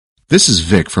This is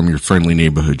Vic from your friendly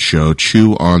neighborhood show,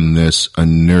 Chew on This, a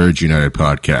Nerds United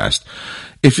podcast.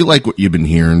 If you like what you've been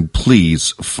hearing,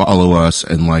 please follow us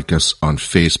and like us on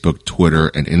Facebook, Twitter,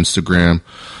 and Instagram.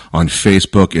 On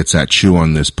Facebook, it's at Chew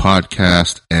on This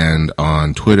podcast, and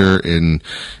on Twitter and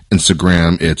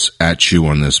Instagram, it's at Chew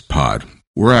on This pod.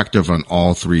 We're active on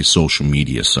all three social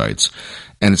media sites,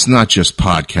 and it's not just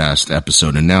podcast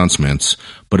episode announcements,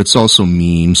 but it's also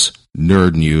memes,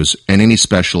 nerd news, and any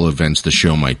special events the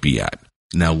show might be at.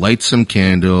 Now light some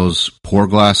candles, pour a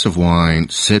glass of wine,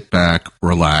 sit back,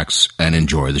 relax, and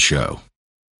enjoy the show.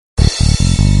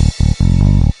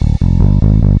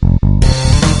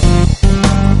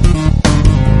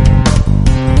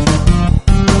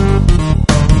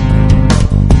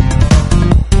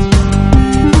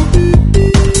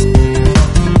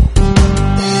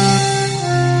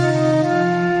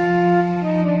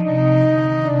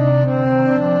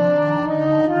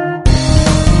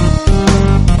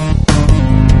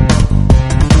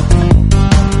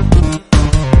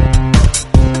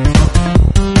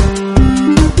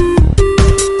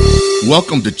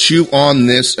 Welcome to Chew on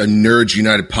This, a Nerds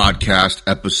United podcast,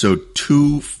 episode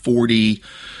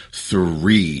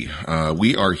 243.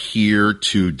 We are here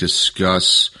to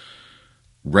discuss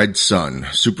Red Son,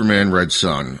 Superman Red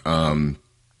Son.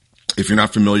 If you're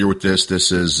not familiar with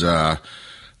this is a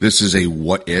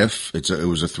what if. It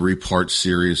was a three-part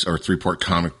series or three-part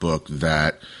comic book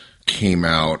that came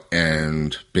out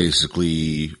and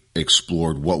basically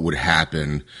explored what would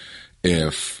happen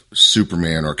if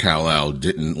Superman or Kal-El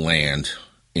didn't land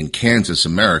in Kansas,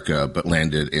 America, but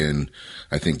landed in,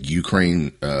 I think,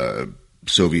 Ukraine,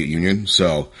 Soviet Union.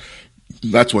 So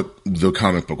that's what the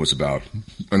comic book was about.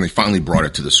 And they finally brought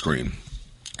it to the screen.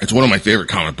 It's one of my favorite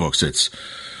comic books.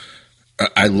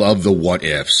 I love the what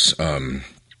ifs.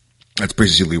 That's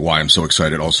basically why I'm so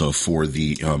excited also for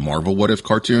the Marvel What If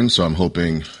cartoon. So I'm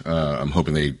hoping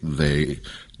they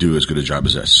do as good a job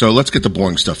as this. So let's get the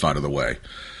boring stuff out of the way.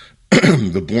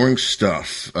 The boring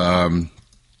stuff. Not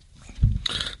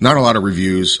a lot of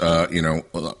reviews.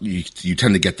 You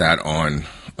tend to get that on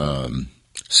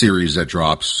series that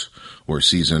drops or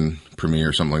season premiere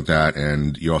or something like that,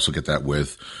 and you also get that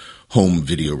with home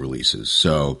video releases.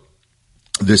 So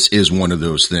this is one of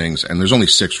those things, and there's only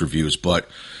 6 reviews, but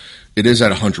it is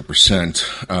at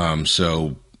 100%.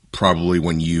 So probably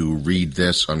when you hear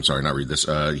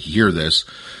this,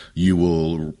 you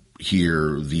will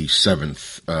hear the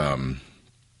 7th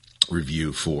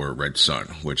review for Red Son,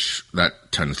 which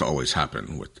that tends to always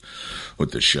happen with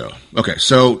this show. Okay,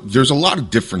 so there's a lot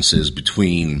of differences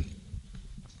between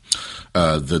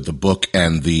the book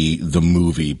and the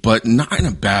movie, but not in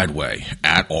a bad way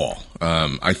at all.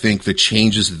 I think the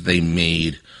changes that they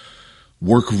made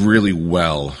work really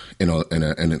well in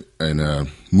a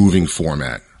moving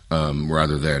format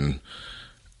rather than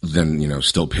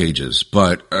still pages.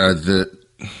 But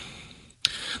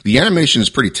the animation is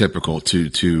pretty typical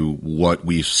to what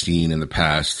we've seen in the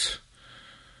past,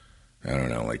 I don't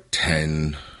know, like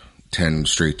 10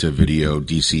 straight-to-video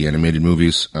DC animated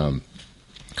movies.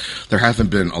 There haven't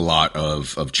been a lot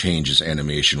of changes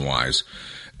animation-wise,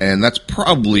 and that's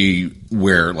probably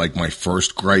where, like, my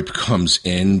first gripe comes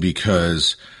in,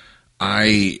 because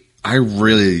I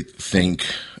really think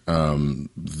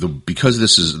because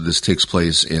this takes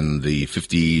place in the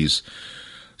 50s,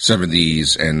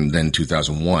 70s, and then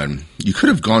 2001, you could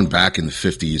have gone back in the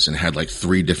 50s and had like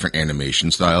 3 different animation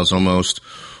styles almost,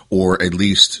 or at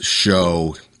least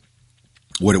show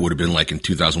what it would have been like in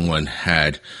 2001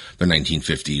 had the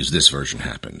 1950s this version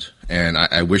happened. And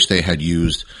I wish they had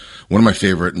used one of my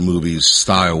favorite movies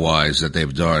style-wise that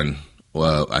they've done.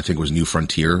 Well, I think it was New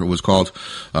Frontier, it was called.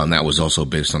 That was also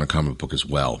based on a comic book as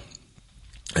well.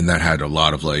 And that had a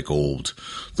lot of like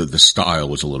the style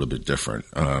was a little bit different.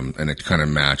 And it kind of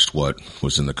matched what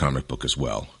was in the comic book as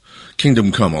well.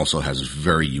 Kingdom Come also has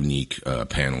very unique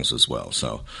panels as well.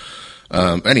 So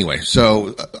anyway,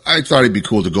 so I thought it'd be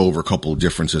cool to go over a couple of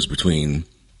differences between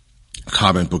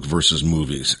comic book versus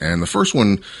movies. And the first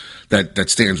one that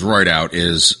stands right out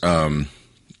is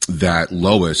that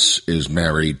Lois is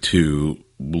married to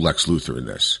Lex Luthor in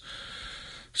this.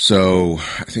 So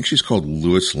I think she's called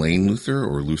Lois Lane Luthor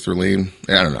or Luthor Lane.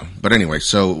 I don't know. But anyway,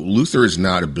 so Luthor is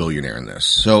not a billionaire in this.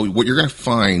 So what you're going to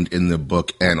find in the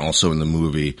book and also in the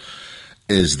movie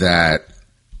is that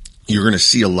you're going to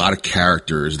see a lot of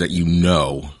characters that you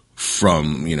know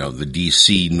from, the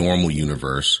DC normal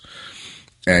universe.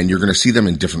 And you're going to see them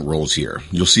in different roles here.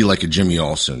 You'll see like a Jimmy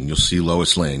Olsen. You'll see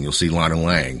Lois Lane. You'll see Lana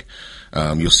Lang.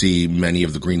 You'll see many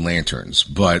of the Green Lanterns,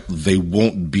 but they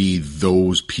won't be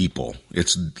those people.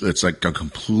 It's like a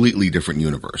completely different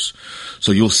universe.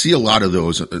 So you'll see a lot of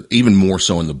those, even more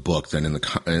so in the book than in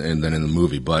the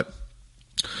movie. But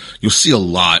you'll see a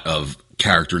lot of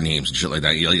character names and shit like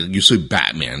that. You see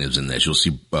Batman is in this. You'll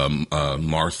see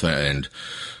Martha and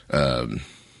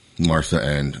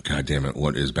God damn it,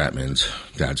 what is Batman's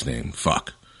dad's name?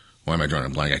 Fuck. Why am I drawing a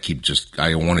blank?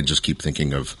 I want to just keep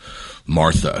thinking of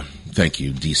Martha. Thank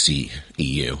you, DC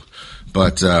EU.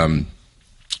 But,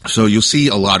 so you'll see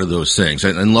a lot of those things.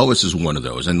 And Lois is one of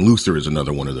those. And Luthor is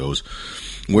another one of those.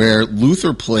 Where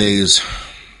Luthor plays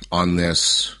on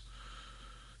this,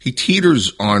 he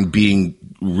teeters on being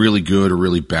really good or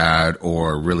really bad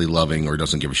or really loving or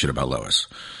doesn't give a shit about Lois.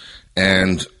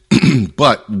 And,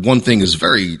 but one thing is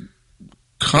very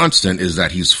constant is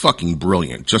that he's fucking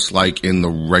brilliant, just like in the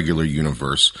regular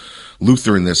universe.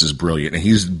 Luthor in this is brilliant, and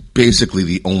he's basically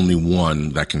the only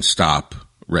one that can stop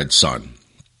Red Sun.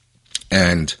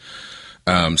 And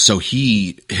so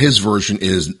his version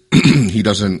is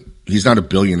he's not a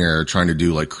billionaire trying to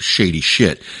do like shady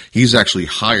shit. He's actually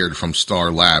hired from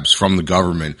Star Labs, from the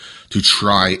government, to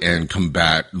try and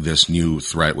combat this new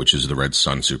threat, which is the Red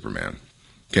Sun Superman.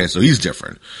 Okay, so he's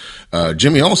different.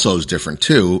 Jimmy also is different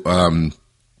too.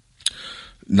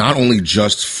 Not only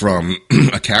just from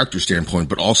a character standpoint,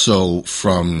 but also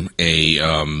from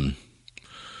I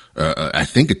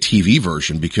think a TV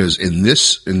version, because in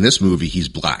this movie, he's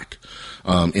black.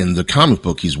 In the comic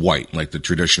book, he's white, like the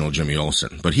traditional Jimmy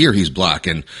Olsen. But here he's black.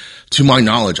 And to my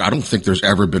knowledge, I don't think there's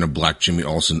ever been a black Jimmy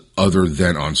Olsen other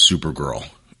than on Supergirl.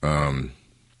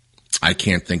 I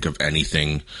can't think of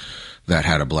anything that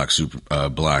had a black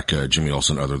Jimmy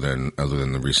Olsen other than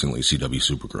the recently CW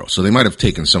Supergirl. So they might have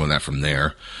taken some of that from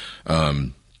there.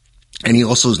 And he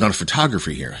also is not a photographer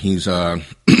here. He's in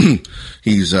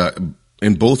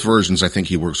both versions, I think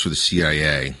he works for the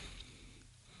CIA.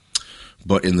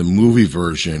 But in the movie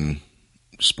version,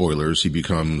 spoilers, he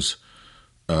becomes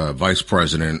vice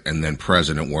president and then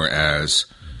president, whereas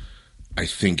I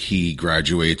think he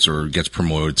graduates or gets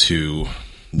promoted to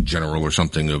general or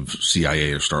something of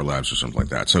CIA or Star Labs or something like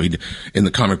that. So in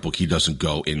the comic book, he doesn't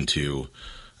go into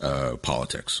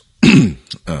politics. He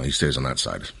stays on that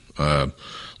side.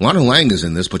 Lana Lang is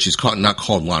in this, but she's not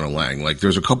called Lana Lang. Like,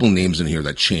 there's a couple names in here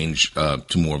that change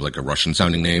to more of like a Russian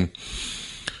sounding name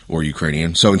or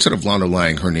Ukrainian. So instead of Lana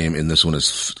Lang, her name in this one is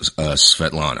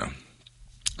Svetlana.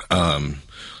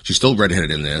 She's still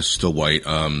redheaded in this, still white.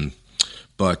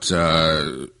 But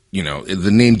the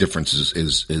name difference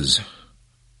is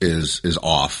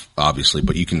off, obviously,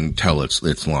 but you can tell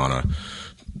it's Lana.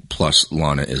 Plus,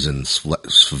 Lana is in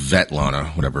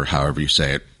Svetlana, however you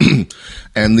say it.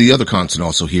 And the other constant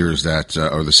also here is that,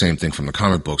 or the same thing from the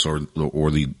comic books or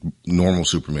the normal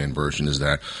Superman version, is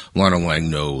that Lana Lang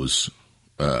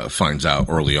finds out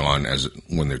early on,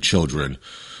 when they're children,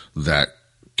 that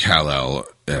Kal-El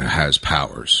has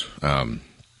powers.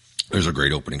 There's a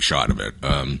great opening shot of it.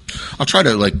 I'll try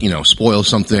to spoil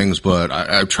some things, but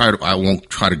I won't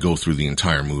try to go through the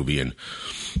entire movie and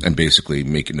basically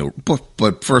make it no.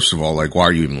 But first of all, why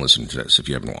are you even listening to this if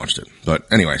you haven't watched it? But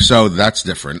anyway, so that's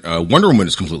different. Wonder Woman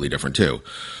is completely different too.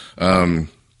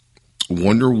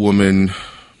 Wonder Woman,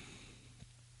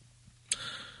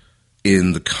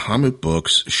 in the comic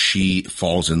books, she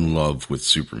falls in love with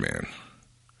Superman.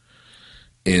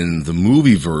 In the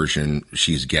movie version,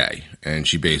 she's gay, and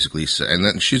she basically and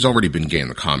then she's already been gay in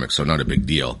the comics, so not a big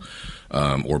deal,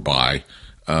 or bi.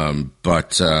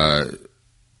 But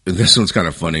this one's kind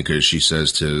of funny because she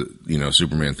says to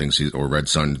Superman thinks or Red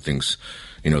Sun thinks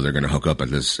they're going to hook up at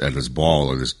this ball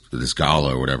or this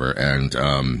gala or whatever,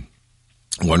 and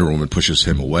Wonder Woman pushes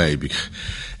him away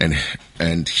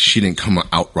and she didn't come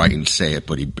outright and say it,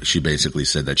 but she basically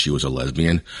said that she was a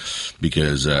lesbian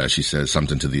because she says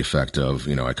something to the effect of,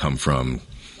 I come from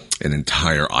an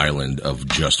entire island of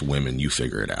just women, you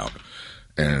figure it out.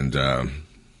 And,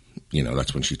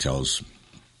 that's when she tells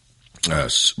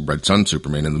Red Sun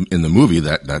Superman in the movie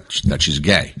that she's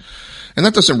gay. And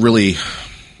that doesn't really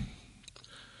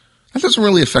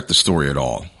affect the story at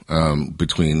all.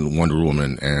 Between Wonder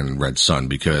Woman and Red Sun,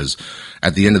 because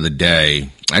at the end of the day,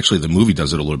 actually the movie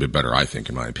does it a little bit better, I think,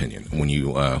 in my opinion, when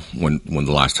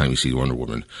the last time you see Wonder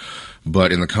Woman.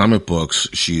 But in the comic books,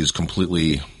 she's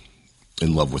completely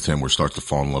in love with him or starts to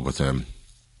fall in love with him.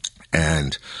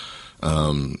 And,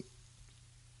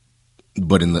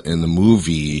 but in the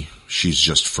movie, she's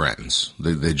just friends.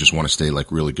 They just want to stay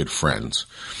really good friends.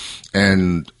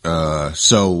 And,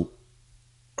 so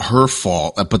her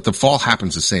fall, but the fall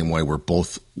happens the same way, where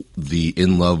both the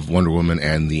in love Wonder Woman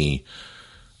and the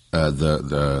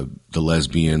the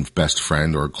lesbian best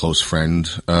friend or close friend,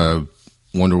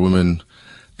 Wonder Woman,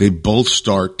 they both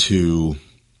start to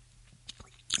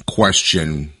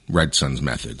question Red Son's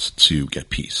methods to get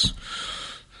peace.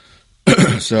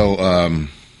 So,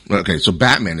 okay, so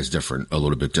Batman is different, a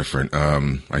little bit different,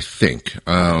 I think.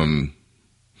 I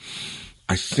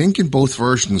think in both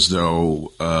versions,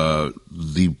 though,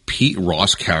 the Pete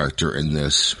Ross character in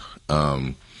this,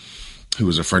 who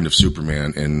was a friend of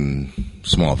Superman in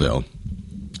Smallville,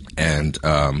 and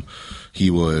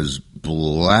he was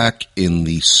black in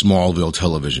the Smallville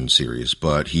television series,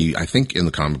 but I think in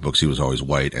the comic books he was always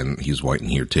white, and he's white in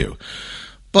here too.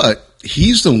 But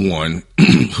he's the one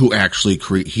who actually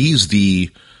he's the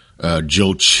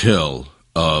Joe Chill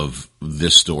of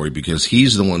this story, because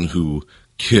he's the one who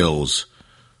kills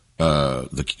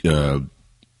the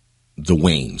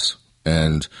Waynes,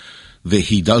 and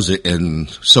he does it. And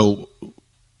so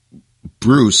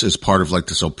Bruce is part of like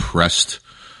this oppressed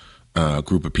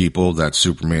group of people that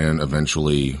Superman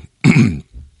eventually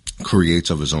creates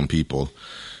of his own people,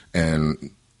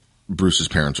 and Bruce's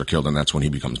parents are killed, and that's when he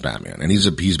becomes Batman. And he's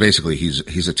basically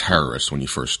a terrorist when you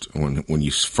first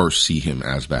see him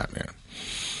as Batman.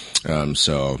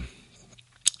 So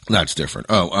that's different.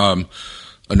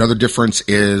 Another difference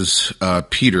is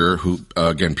Peter, who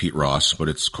again Pete Ross, but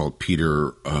it's called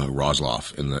Peter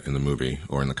Rosloff in the movie,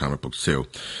 or in the comic books too.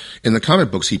 In the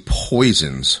comic books, he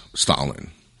poisons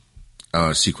Stalin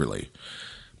secretly,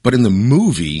 but in the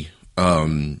movie,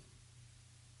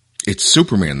 it's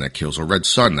Superman that kills, or Red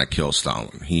Son that kills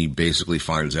Stalin. He basically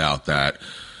finds out that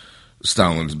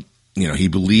Stalin's, he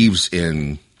believes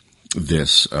in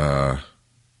this.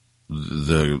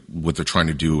 What they're trying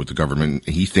to do with the government.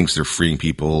 He thinks they're freeing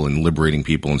people and liberating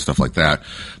people and stuff like that.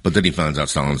 But then he finds out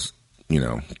Stalin's,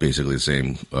 basically the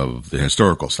same of the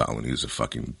historical Stalin. He's a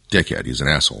fucking dickhead. He's an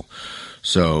asshole.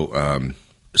 So in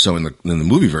the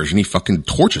movie version, he fucking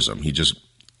tortures him. He just,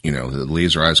 the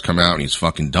laser eyes come out and he's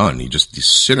fucking done. He just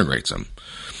disintegrates him.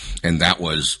 And that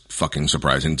was fucking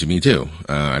surprising to me too.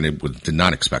 I did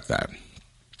not expect that.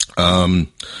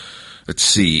 Let's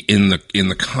see. In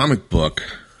the comic book,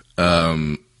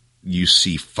 you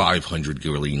see 500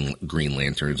 Green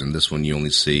Lanterns, and this one you only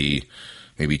see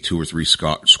maybe 2 or 3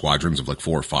 squadrons of like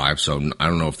 4 or 5. So I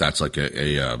don't know if that's like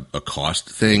a cost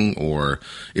thing, or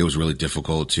it was really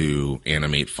difficult to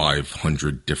animate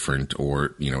 500 different,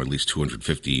 or at least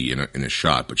 250 in a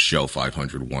shot, but show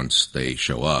 500 once they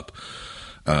show up.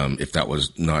 If that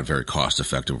was not very cost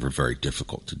effective or very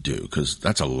difficult to do, because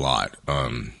that's a lot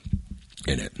in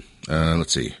it.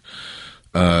 Let's see.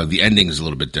 The ending is a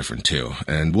little bit different too,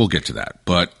 and we'll get to that.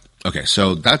 But okay,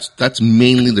 so that's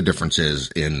mainly the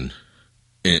differences in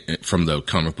from the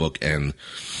comic book and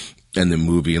the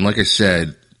movie. And like I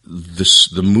said,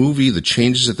 the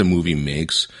changes that the movie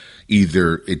makes,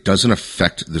 either it doesn't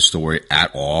affect the story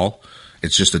at all,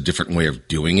 it's just a different way of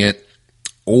doing it,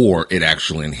 or it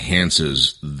actually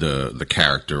enhances the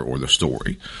character or the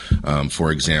story. For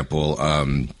example,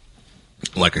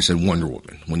 like I said, Wonder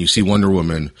Woman. When you see Wonder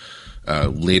Woman.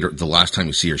 Later, the last time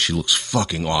you see her, she looks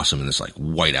fucking awesome in this like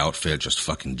white outfit, just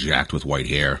fucking jacked with white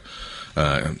hair.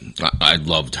 I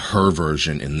loved her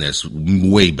version in this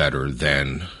way better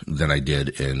than I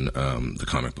did in the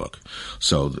comic book.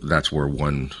 So that's where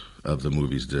one of the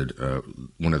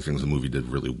things the movie did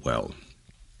really well.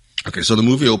 Okay, so the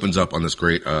movie opens up on this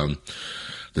great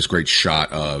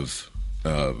shot of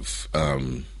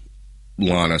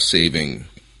Lana saving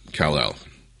Kal-El.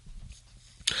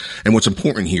 And what's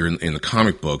important here in the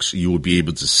comic books, you will be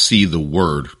able to see the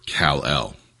word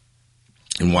Kal-El,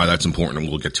 and why that's important, and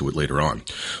we'll get to it later on.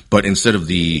 But instead of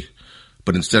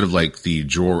like the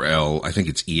Jor-El, I think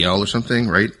it's E-L or something,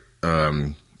 right?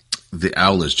 The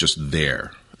L is just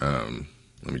there. Let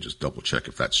me just double check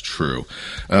if that's true.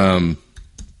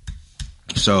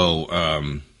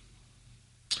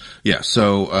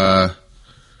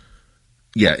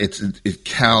 It's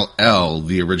Kal-El.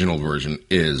 The original version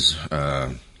is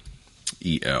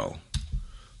E-L.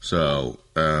 So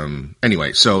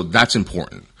anyway, so that's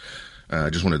important. I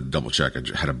just wanted to double check. I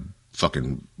had a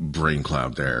fucking brain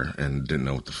cloud there and didn't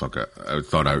know what the fuck. I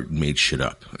thought I made shit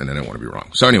up, and I didn't want to be wrong.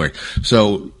 So anyway,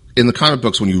 so in the comic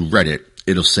books, when you read it,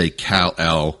 it'll say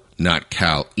Kal-El, not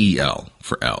Kal-El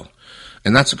for L.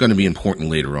 And that's going to be important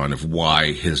later on of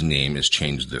why his name is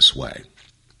changed this way.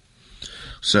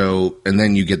 So, and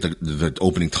then you get the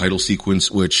opening title sequence,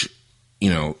 which,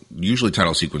 usually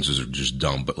title sequences are just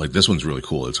dumb, but like this one's really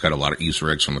cool. It's got a lot of Easter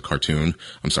eggs from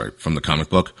the from the comic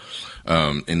book,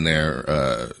 in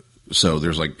there. So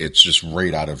there's like, it's just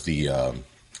right out of the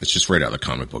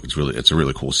comic book. It's a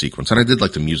really cool sequence. And I did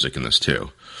like the music in this too.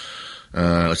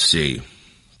 Let's see.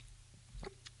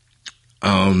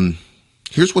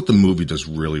 Here's what the movie does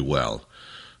really well,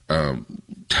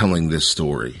 telling this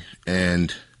story.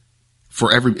 And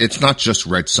it's not just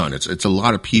Red Sun. It's a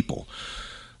lot of people.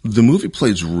 The movie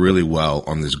plays really well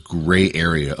on this gray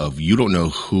area of you don't know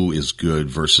who is good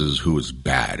versus who is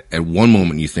bad. At one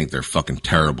moment you think they're fucking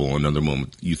terrible. Another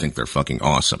moment you think they're fucking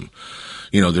awesome.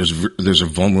 You know, there's a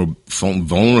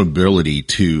vulnerability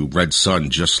to Red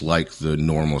Sun just like the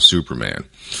normal Superman.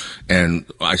 And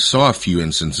I saw a few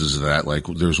instances of that. Like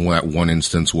there's that one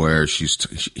instance where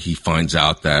he finds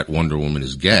out that Wonder Woman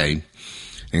is gay.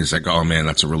 And he's like, oh man,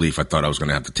 that's a relief. I thought I was going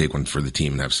to have to take one for the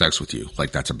team and have sex with you.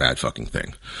 Like that's a bad fucking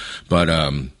thing. But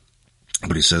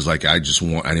he says like, I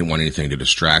didn't want anything to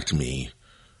distract me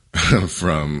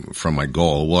from my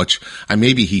goal, which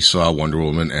maybe he saw Wonder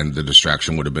Woman and the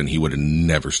distraction would have been, he would have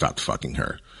never stopped fucking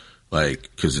her.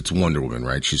 Like, cause it's Wonder Woman,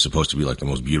 right? She's supposed to be like the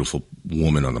most beautiful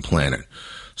woman on the planet.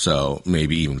 So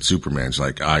maybe even Superman's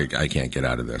like, I can't get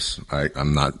out of this.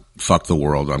 I'm not, fuck the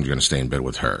world. I'm going to stay in bed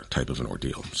with her type of an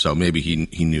ordeal. So maybe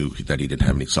he knew that he didn't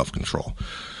have any self-control.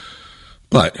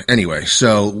 But anyway,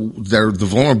 so the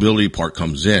vulnerability part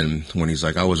comes in when he's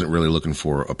like, I wasn't really looking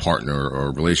for a partner or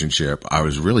a relationship. I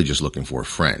was really just looking for a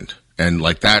friend. And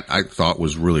like that, I thought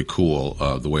was really cool,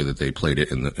 the way that they played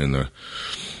it in the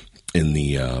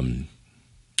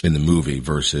movie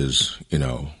versus, you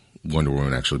know, Wonder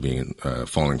Woman actually being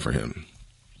falling for him.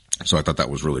 So I thought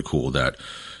that was really cool that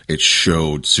it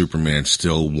showed Superman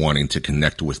still wanting to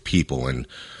connect with people, and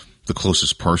the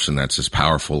closest person that's as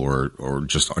powerful or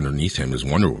just underneath him is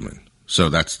Wonder Woman. So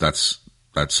that's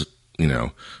you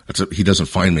know, he doesn't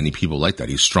find many people like that.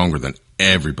 He's stronger than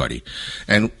everybody.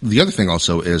 And the other thing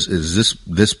also is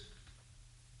this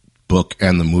book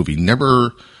and the movie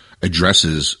never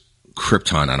addresses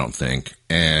Krypton, I don't think,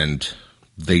 and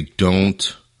they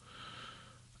don't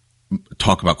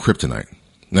talk about kryptonite.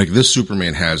 Like this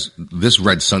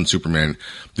Red Sun Superman,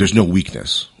 there's no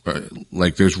weakness. Right?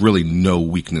 Like there's really no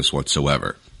weakness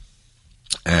whatsoever.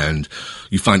 And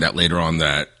you find out later on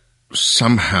that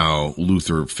somehow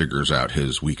Luthor figures out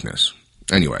his weakness.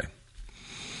 Anyway.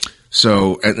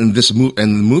 So, and the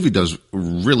movie does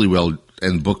really well,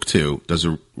 and book two does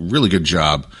a really good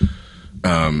job,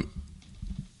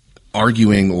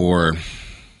 arguing or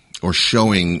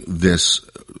showing this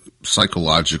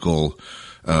psychological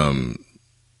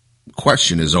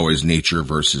question is always nature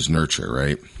versus nurture,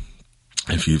 right?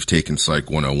 If you've taken Psych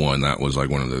 101, that was like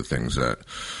one of the things that,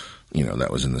 you know,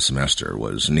 that was in the semester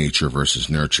was nature versus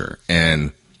nurture.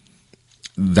 And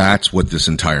that's what this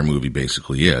entire movie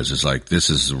basically is. It's like, this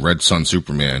is Red Sun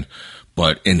Superman,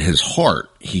 but in his heart,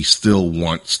 he still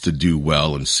wants to do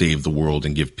well and save the world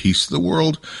and give peace to the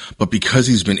world. But because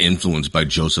he's been influenced by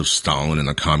Joseph Stalin and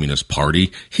the Communist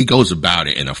Party, he goes about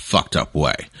it in a fucked up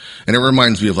way. And it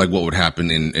reminds me of like what would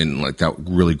happen in like that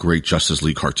really great Justice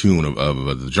League cartoon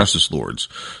of the Justice Lords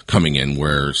coming in,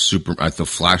 where the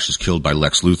Flash is killed by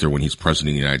Lex Luthor when he's president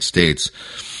of the United States.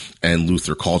 And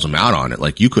Luthor calls him out on it.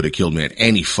 Like, you could have killed me at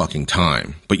any fucking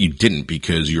time, but you didn't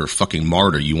because you're a fucking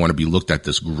martyr. You want to be looked at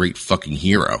this great fucking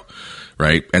hero,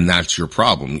 right? And that's your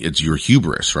problem. It's your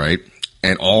hubris, right?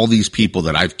 And all these people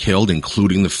that I've killed,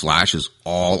 including the Flash, is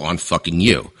all on fucking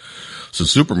you. So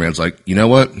Superman's like, you know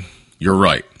what? You're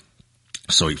right.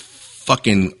 So he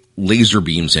fucking laser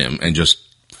beams him and just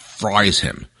fries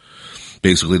him.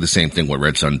 Basically the same thing what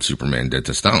Red Sun Superman did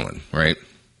to Stalin, right?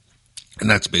 And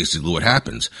that's basically what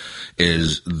happens,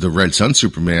 is the Red Sun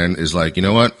Superman is like, you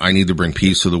know what? I need to bring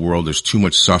peace to the world. There's too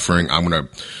much suffering.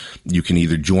 You can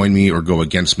either join me or go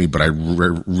against me, but I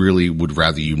really would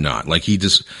rather you not. Like he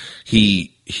just,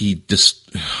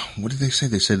 what did they say?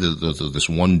 They said that this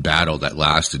one battle that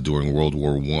lasted during World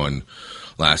War I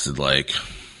lasted like,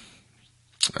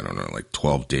 I don't know, like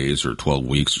 12 days or 12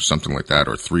 weeks or something like that,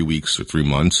 or 3 weeks or 3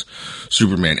 months.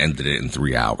 Superman ended it in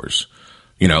 3 hours.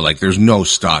 You know, like there's no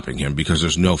stopping him because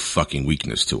there's no fucking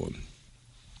weakness to him.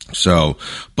 So,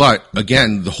 but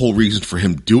again, the whole reason for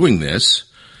him doing this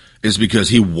is because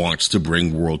he wants to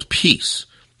bring world peace.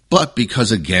 But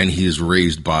because again, he is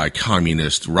raised by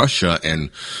communist Russia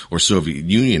or Soviet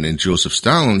Union and Joseph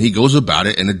Stalin, he goes about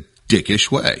it in a dickish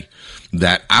way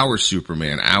that our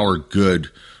Superman, our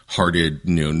good-hearted,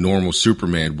 normal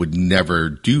Superman would never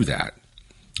do that.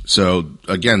 So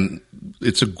again,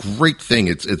 it's a great thing.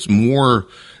 It's more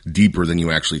deeper than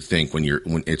you actually think when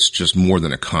it's just more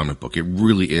than a comic book. It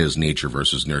really is nature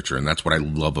versus nurture. And that's what I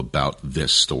love about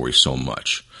this story so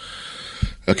much.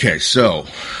 Okay. So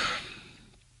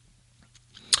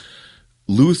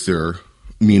Luthor,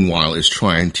 meanwhile, is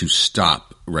trying to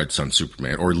stop Red Sun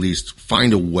Superman, or at least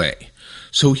find a way.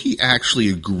 So he actually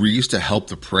agrees to help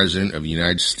the president of the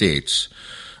United States,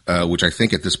 which I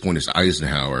think at this point is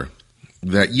Eisenhower,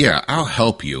 that, yeah, I'll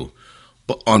help you,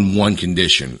 but on one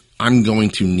condition. I'm going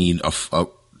to need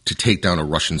to take down a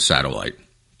Russian satellite.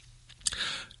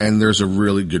 And there's a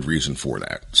really good reason for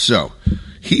that. So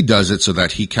he does it so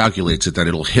that he calculates it that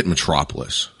it'll hit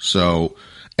Metropolis. So,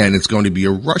 and it's going to be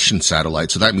a Russian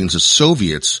satellite. So that means the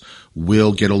Soviets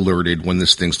will get alerted when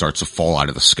this thing starts to fall out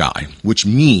of the sky, which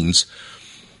means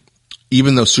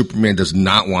even though Superman does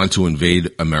not want to invade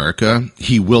America,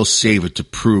 he will save it to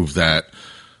prove that,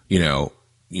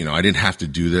 I didn't have to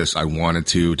do this. I wanted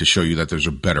to show you that there's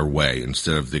a better way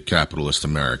instead of the capitalist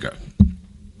America.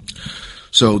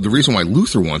 So the reason why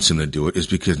Luthor wants him to do it is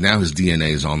because now his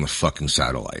DNA is on the fucking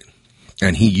satellite.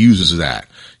 And he uses that.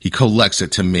 He collects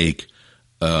it to make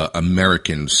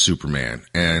American Superman.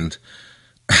 And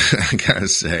I gotta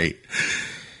say,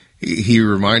 he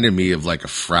reminded me of like a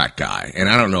frat guy. And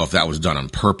I don't know if that was done on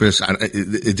purpose. I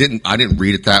didn't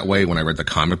read it that way when I read the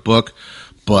comic book.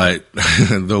 But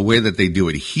the way that they do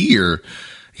it here,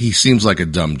 he seems like a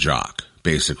dumb jock.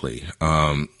 Basically,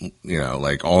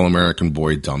 like all-American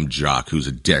boy, dumb jock who's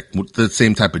a dick. The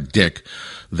same type of dick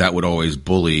that would always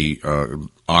bully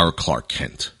our Clark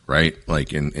Kent, right?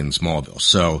 Like in Smallville.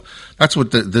 So that's what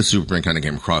this Superman kind of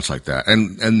came across like that.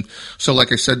 And so,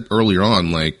 like I said earlier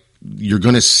on, like you're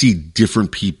going to see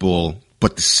different people,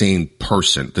 but the same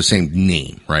person, the same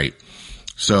name, right?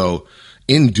 So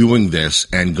in doing this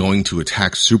and going to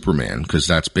attack Superman, because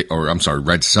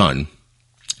Red Sun.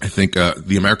 I think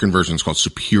the American version is called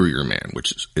Superior Man,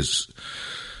 which is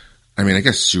I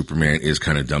guess Superman is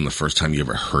kind of dumb the first time you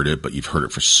ever heard it, but you've heard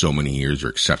it for so many years,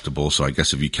 you're acceptable. So I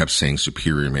guess if you kept saying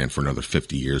Superior Man for another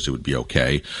 50 years, it would be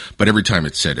okay. But every time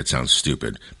it's said, it sounds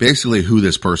stupid. Basically, who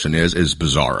this person is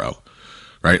Bizarro,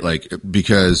 right? Like,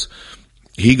 because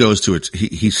he goes to it,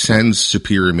 he sends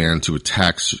Superior Man to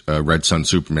attack Red Sun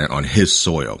Superman on his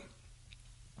soil.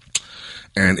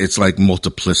 And it's like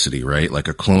multiplicity, right? Like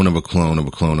a clone of a clone of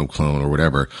a clone of a clone or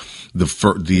whatever.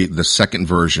 The second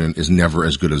version is never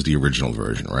as good as the original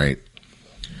version, right?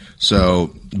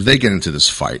 So they get into this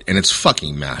fight and it's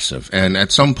fucking massive. And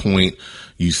at some point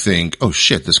you think, oh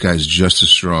shit, this guy's just as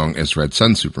strong as Red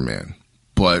Sun Superman.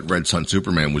 But Red Sun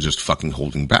Superman was just fucking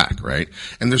holding back, right?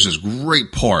 And there's this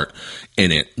great part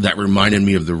in it that reminded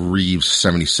me of the Reeves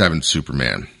 77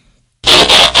 Superman.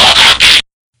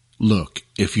 Look,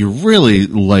 if you really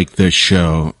like this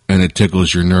show and it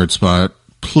tickles your nerd spot,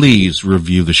 please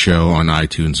review the show on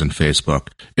iTunes and Facebook.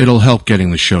 It'll help getting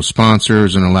the show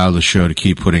sponsors and allow the show to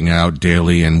keep putting out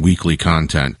daily and weekly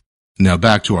content. Now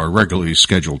back to our regularly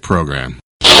scheduled program.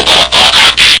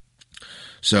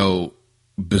 So,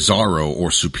 Bizarro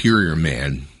or Superior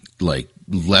Man, like,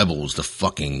 levels the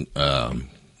fucking,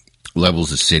 levels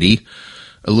the city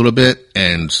a little bit,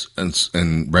 and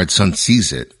Red Sun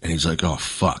sees it, and he's like, oh,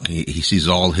 fuck. He sees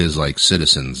all his, like,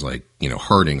 citizens, like,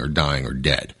 hurting or dying or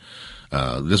dead.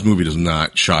 This movie does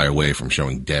not shy away from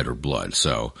showing dead or blood,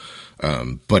 so,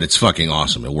 but it's fucking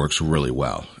awesome. It works really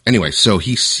well. Anyway, so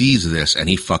he sees this, and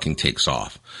he fucking takes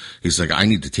off. He's like, I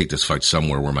need to take this fight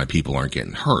somewhere where my people aren't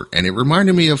getting hurt. And it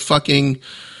reminded me of fucking,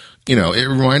 it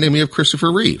reminded me of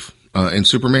Christopher Reeve, in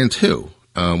Superman 2.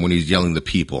 When he's yelling the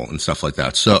people and stuff like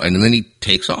that. So, and then he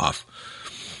takes off.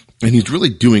 And he's really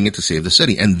doing it to save the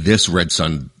city. And this Red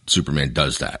Sun Superman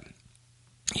does that.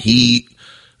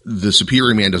 The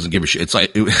Superior Man doesn't give a shit.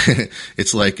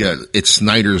 It's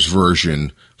Snyder's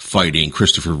version fighting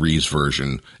Christopher Reeve's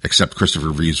version, except Christopher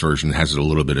Reeve's version has a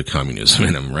little bit of communism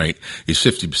in him, right? He's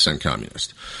 50%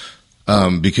 communist.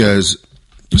 Because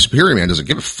the Superior Man doesn't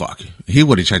give a fuck. He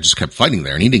would have just kept fighting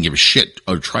there, and he didn't give a shit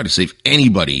or try to save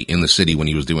anybody in the city when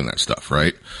he was doing that stuff,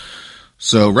 right?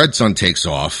 So Red Sun takes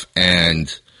off, and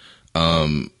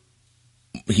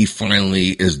he finally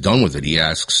is done with it. He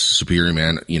asks Superior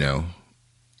Man,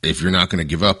 if you're not going to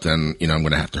give up, then, I'm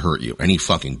going to have to hurt you. And he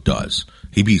fucking does.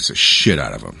 He beats the shit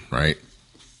out of him, right?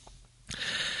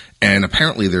 And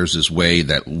apparently there's this way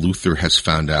that Luthor has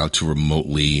found out to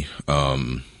remotely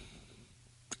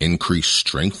increase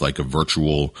strength, like a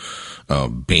virtual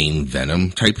Bane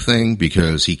Venom type thing,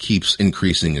 because he keeps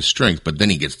increasing his strength, but then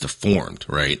he gets deformed,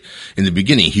 right? In the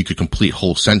beginning, he could complete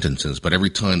whole sentences, but every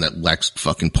time that Lex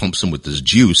fucking pumps him with this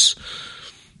juice,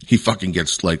 he fucking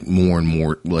gets, like, more and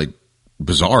more, like,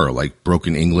 bizarre, like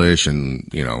broken English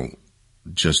and,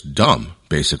 just dumb,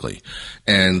 basically.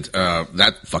 And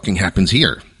that fucking happens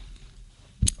here.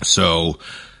 So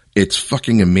it's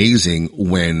fucking amazing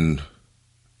when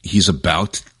he's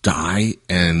about to die,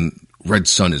 and Red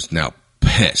Sun is now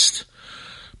pissed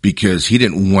because he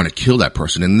didn't want to kill that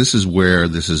person. And this is where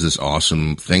this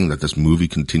awesome thing that this movie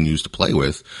continues to play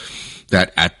with,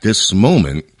 that at this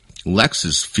moment,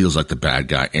 feels like the bad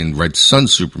guy, and Red Sun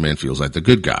Superman feels like the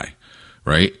good guy,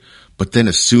 right? But then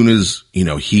as soon as,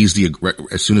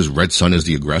 as soon as Red Sun is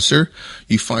the aggressor,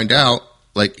 you find out,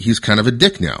 like, he's kind of a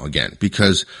dick now again,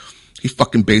 because he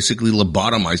fucking basically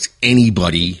lobotomized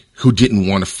anybody who didn't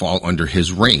want to fall under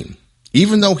his reign.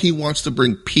 Even though he wants to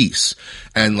bring peace.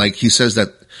 And like he says that,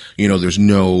 there's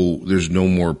no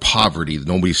more poverty,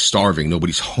 nobody's starving,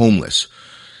 nobody's homeless.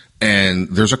 And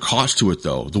there's a cost to it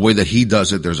though. The way that he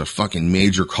does it, there's a fucking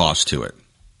major cost to it.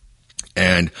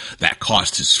 And that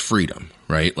cost is freedom,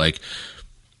 right? Like,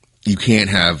 you can't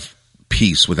have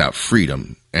peace without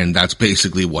freedom. And that's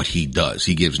basically what he does.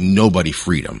 He gives nobody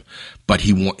freedom, but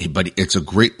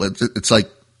it's like,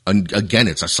 again,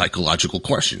 it's a psychological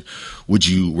question. Would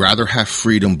you rather have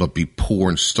freedom but be poor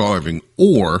and starving,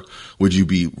 or would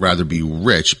you rather be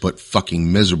rich but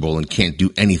fucking miserable and can't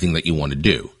do anything that you want to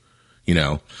do?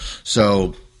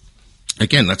 So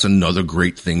again, that's another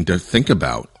great thing to think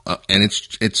about. And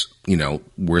it's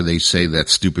where they say that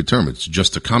stupid term, it's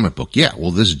just a comic book. Yeah,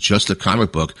 well, this Just a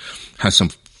Comic Book has some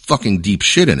fucking deep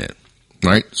shit in it,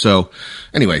 right? So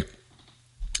anyway,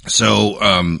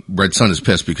 Red Sun is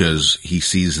pissed because he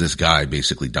sees this guy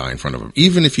basically die in front of him.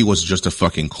 Even if he was just a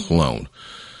fucking clone,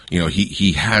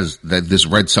 he has that, this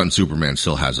Red Sun Superman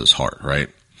still has his heart, right?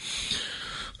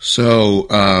 So,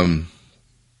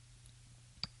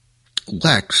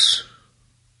 Lex,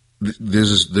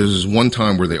 there's this one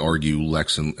time where they argue,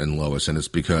 Lex and Lois, and it's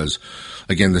because,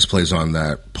 again, this plays on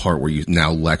that part where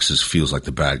now Lex feels like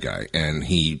the bad guy, and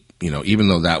he, even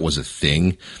though that was a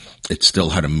thing, it still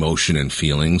had emotion and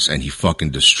feelings, and he fucking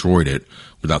destroyed it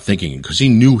without thinking, because he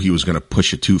knew he was going to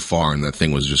push it too far, and that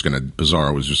thing was just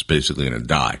Bizarro was just basically going to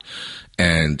die.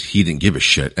 And he didn't give a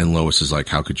shit. And Lois is like,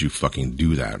 how could you fucking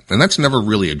do that? And that's never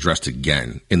really addressed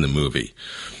again in the movie.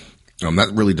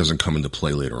 That really doesn't come into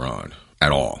play later on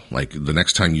at all. Like, the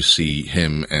next time you see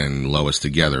him and Lois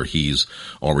together, he's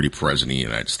already president of the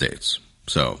United States.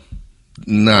 So,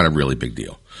 not a really big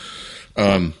deal.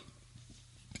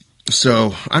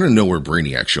 So, I don't know where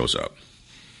Brainiac shows up.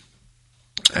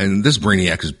 And this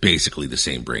Brainiac is basically the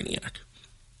same Brainiac.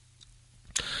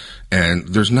 And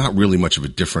there's not really much of a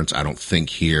difference, I don't think,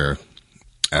 here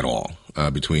at all,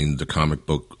 between the comic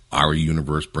book, Our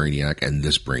Universe Brainiac, and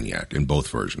this Brainiac in both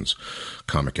versions,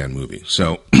 comic and movie.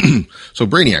 So, so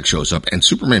Brainiac shows up and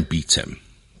Superman beats him,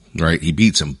 right? He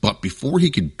beats him, but before he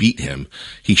could beat him,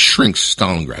 he shrinks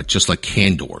Stalingrad, just like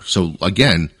Kandor. So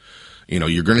again,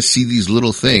 you're going to see these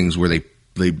little things where they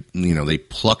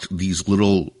plucked these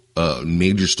little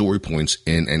major story points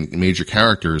and major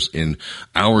characters in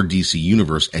our DC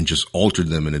universe and just altered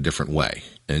them in a different way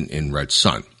in Red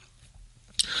Sun.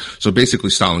 So basically,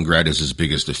 Stalingrad is his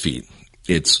biggest defeat.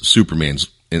 It's Superman's,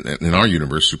 in our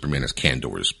universe, Superman is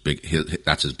Kandor's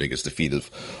that's his biggest defeat, of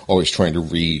always trying to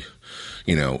resize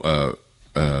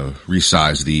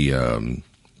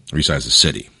the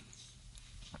city.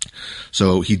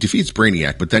 So he defeats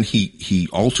Brainiac, but then he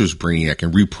alters Brainiac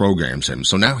and reprograms him.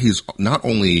 So now he's not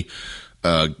only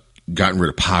gotten rid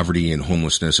of poverty and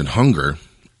homelessness and hunger,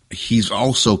 he's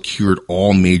also cured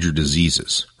all major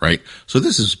diseases, right? So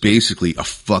this is basically a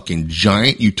fucking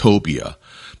giant utopia,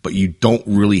 but you don't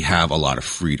really have a lot of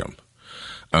freedom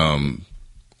to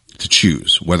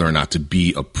choose whether or not to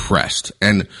be oppressed.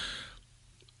 And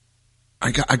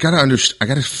I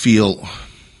gotta feel.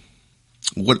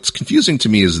 What's confusing to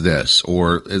me is this,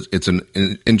 or it's an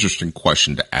interesting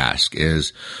question to ask,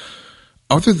 is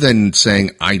other than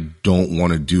saying, I don't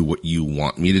want to do what you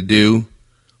want me to do,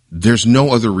 there's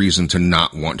no other reason to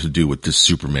not want to do what this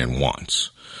Superman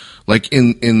wants. Like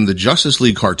in the Justice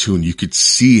League cartoon, you could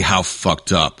see how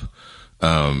fucked up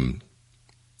the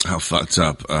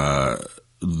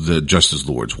Justice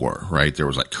Lords were, right? There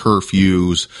was like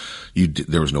curfews,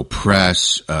 there was no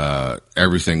press,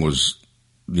 everything was,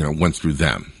 went through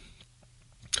them.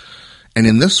 And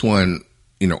in this one,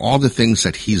 all the things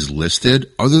that he's listed,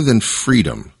 other than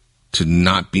freedom to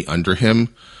not be under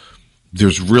him,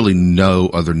 there's really no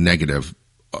other negative.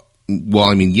 Well,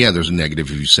 I mean, yeah, there's a negative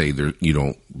if you say you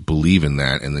don't believe in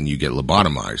that and then you get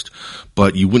lobotomized.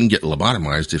 But you wouldn't get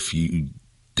lobotomized if you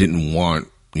didn't want,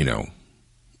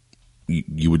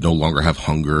 you would no longer have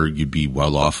hunger. You'd be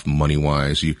well off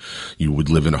money-wise. You would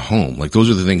live in a home. Like, those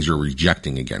are the things you're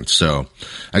rejecting against. So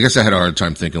I guess I had a hard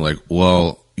time thinking, like,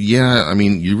 well, yeah, I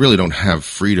mean, you really don't have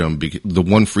freedom. The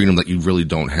one freedom that you really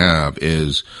don't have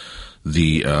is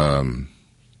the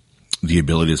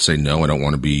ability to say, no, I don't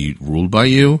want to be ruled by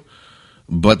you.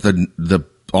 But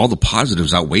all the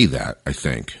positives outweigh that, I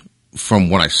think, from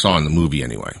what I saw in the movie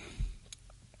anyway.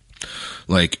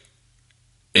 Like,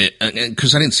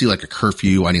 because I didn't see like a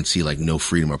curfew, I didn't see like no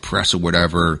freedom of press or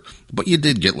whatever, but you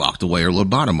did get locked away or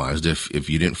lobotomized if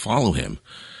you didn't follow him.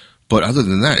 But other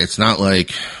than that, it's not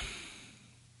like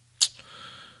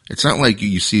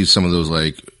you see some of those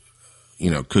like,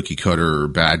 cookie cutter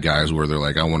bad guys where they're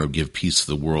like, I want to give peace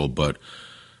to the world, but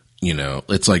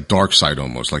it's like Darkseid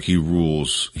almost. Like he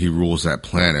rules that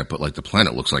planet, but like the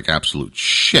planet looks like absolute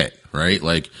shit, right?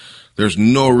 Like there's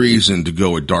no reason to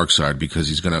go with Darkseid because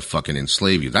he's going to fucking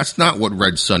enslave you. That's not what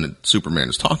Red Sun and Superman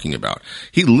is talking about.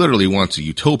 He literally wants a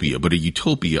utopia, but a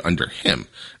utopia under him.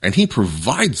 And he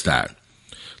provides that.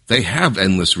 They have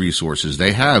endless resources.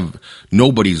 They have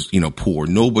nobody's, poor.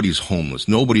 Nobody's homeless.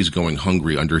 Nobody's going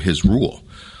hungry under his rule.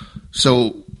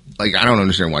 So, like, I don't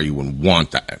understand why you wouldn't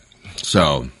want that.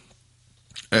 So,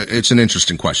 it's an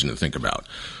interesting question to think about.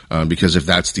 Because if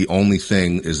that's the only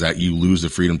thing is that you lose the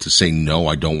freedom to say, no,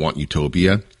 I don't want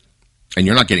utopia, and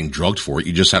you're not getting drugged for it,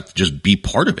 you just have to just be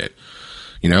part of it.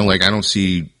 Like, I don't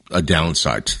see a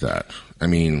downside to that. I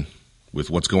mean, with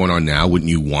what's going on now, wouldn't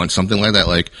you want something like that?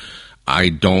 Like,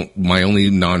 my only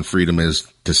non-freedom is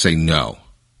to say no.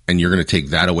 And you're going to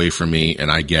take that away from me,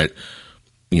 and I get,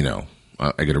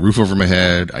 I get a roof over my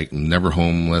head. I'm never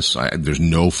homeless. There's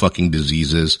no fucking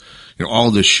diseases.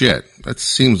 All this shit. That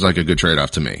seems like a good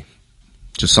trade-off to me.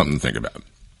 Just something to think about.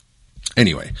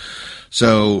 Anyway,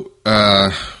 so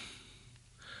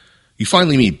you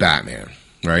finally meet Batman,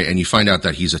 right? And you find out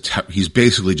that he's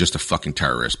basically just a fucking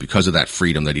terrorist because of that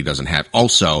freedom that he doesn't have.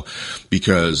 Also,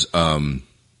 because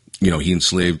he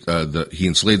enslaved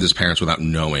his parents without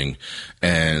knowing,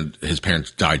 and his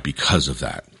parents died because of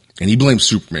that. And he blames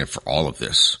Superman for all of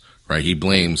this, right? He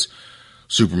blames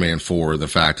Superman for the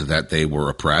fact that they were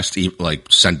oppressed, like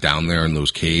sent down there in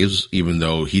those caves, even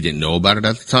though he didn't know about it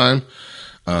at the time.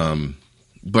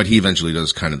 But he eventually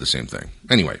does kind of the same thing.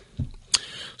 Anyway,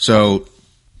 so,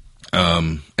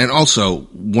 and also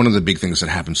one of the big things that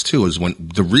happens too is when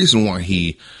the reason why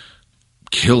he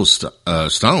kills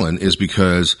Stalin is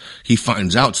because he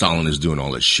finds out Stalin is doing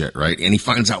all this shit, right? And he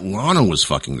finds out Lana was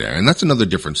fucking there. And that's another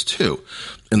difference too.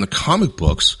 In the comic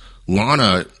books,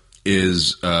 Lana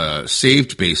is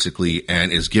saved basically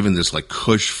and is given this like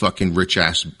cush fucking rich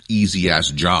ass easy ass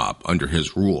job under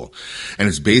his rule, and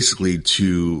it's basically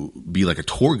to be like a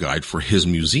tour guide for his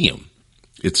museum.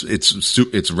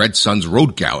 It's Red Sun's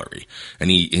Road Gallery, and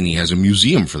he has a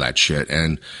museum for that shit,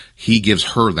 and he gives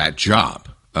her that job.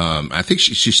 I think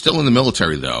she's still in the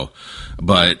military though,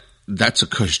 but that's a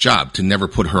cush job to never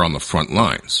put her on the front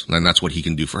lines, and that's what he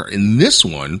can do for her. In this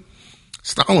one,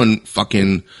 Stalin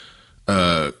fucking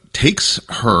takes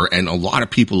her and a lot of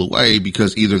people away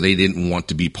because either they didn't want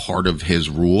to be part of his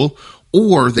rule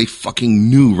or they fucking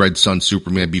knew Red Sun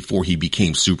Superman before he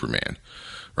became Superman,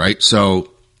 right?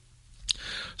 So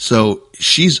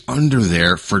she's under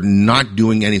there for not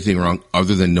doing anything wrong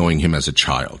other than knowing him as a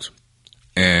child.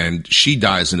 And she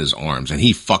dies in his arms and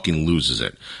he fucking loses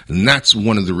it. And that's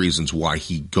one of the reasons why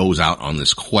he goes out on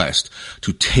this quest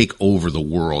to take over the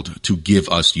world, to give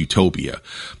us utopia,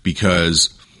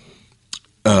 because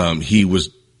he was,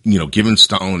 giving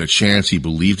Stalin a chance. He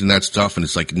believed in that stuff. And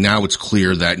it's like, now it's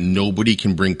clear that nobody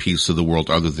can bring peace to the world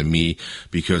other than me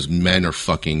because men are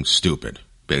fucking stupid,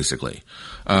 basically.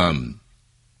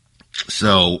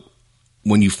 So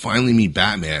when you finally meet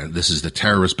Batman, this is the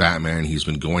terrorist Batman. He's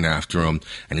been going after him,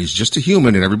 and he's just a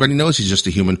human, and everybody knows he's just a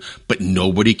human, but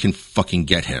nobody can fucking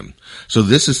get him. So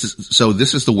this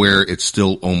is where it's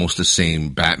still almost the same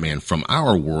Batman from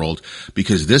our world,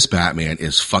 because this Batman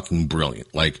is fucking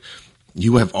brilliant. Like,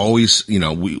 you have always,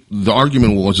 the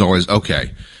argument was always,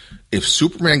 okay, if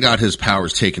Superman got his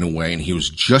powers taken away and he was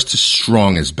just as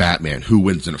strong as Batman, who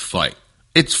wins in a fight?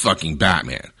 It's fucking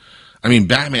Batman. I mean,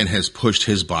 Batman has pushed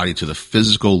his body to the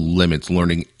physical limits,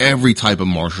 learning every type of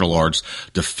martial arts,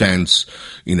 defense,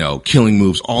 killing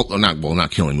moves,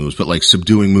 not killing moves, but like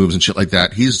subduing moves and shit like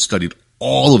that. He's studied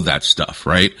all of that stuff,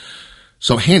 right?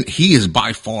 So he is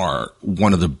by far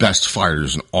one of the best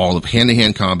fighters in all of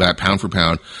hand-to-hand combat, pound for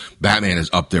pound. Batman is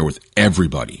up there with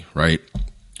everybody, right?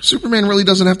 Superman really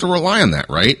doesn't have to rely on that,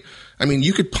 right? I mean,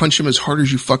 you could punch him as hard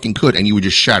as you fucking could and you would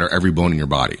just shatter every bone in your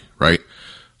body, right?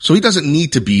 So he doesn't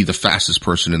need to be the fastest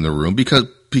person in the room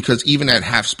because even at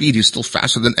half speed, he's still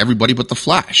faster than everybody but the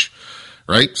Flash,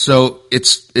 right? So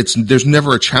there's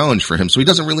never a challenge for him. So he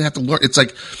doesn't really have to learn. It's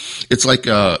like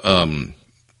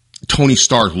Tony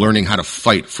Stark learning how to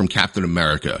fight from Captain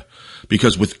America,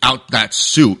 because without that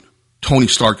suit, Tony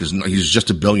Stark he's just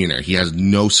a billionaire. He has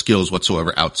no skills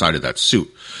whatsoever outside of that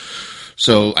suit.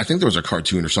 So I think there was a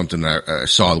cartoon or something that I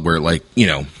saw where, like,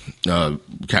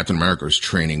 Captain America is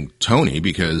training Tony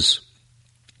because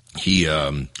he's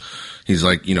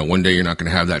like, one day you're not going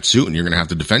to have that suit and you're going to have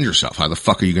to defend yourself. How the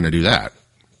fuck are you going to do that?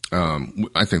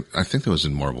 I think that was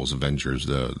in Marvel's Avengers,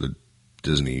 the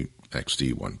Disney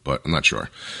XD one, but I'm not sure.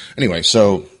 Anyway,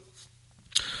 so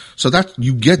that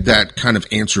you get that kind of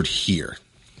answered here.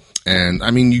 And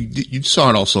I mean, you saw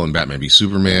it also in Batman v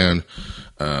Superman.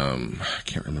 I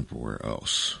can't remember where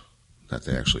else that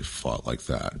they actually fought like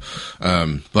that.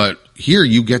 But here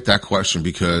you get that question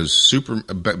because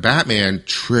Batman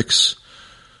tricks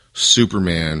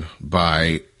Superman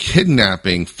by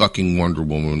kidnapping fucking Wonder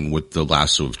Woman with the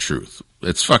lasso of truth.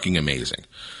 It's fucking amazing.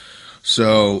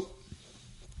 So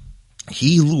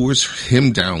he lures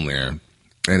him down there,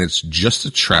 and it's just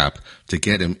a trap to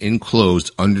get him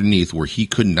enclosed underneath where he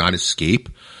could not escape,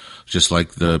 just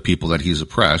like the people that he's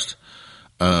oppressed,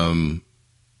 and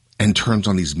turns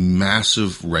on these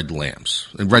massive red lamps,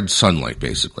 red sunlight,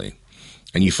 basically.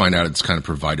 And you find out it's kind of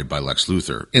provided by Lex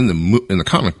Luthor in the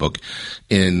comic book.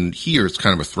 And here it's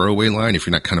kind of a throwaway line if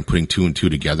you're not kind of putting two and two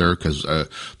together, because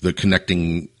the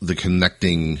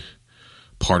connecting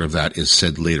part of that is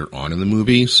said later on in the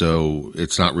movie. So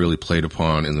it's not really played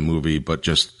upon in the movie, but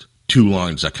just two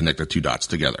lines that connect the two dots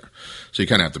together. So you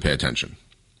kind of have to pay attention.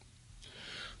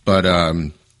 But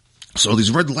so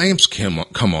these red lamps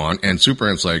come on, and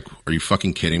Superman's like, "Are you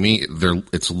fucking kidding me?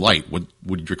 It's light. What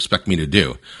would you expect me to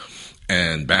do?"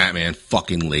 And Batman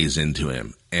fucking lays into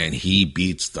him, and he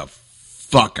beats the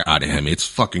fuck out of him. It's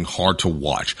fucking hard to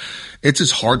watch. It's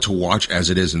as hard to watch as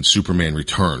it is in Superman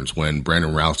Returns, when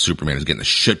Brandon Routh's Superman is getting the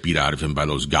shit beat out of him by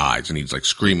those guys, and he's like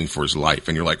screaming for his life.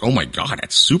 And you're like, oh my God,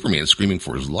 that's Superman screaming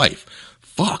for his life.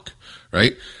 Fuck,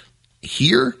 right?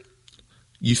 Here,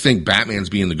 you think Batman's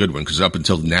being the good one, because up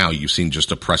until now, you've seen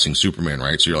just oppressing Superman,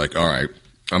 right? So you're like, all right,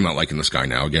 I'm not liking this guy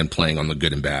now. Again, playing on the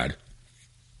good and bad.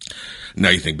 Now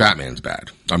you think Batman's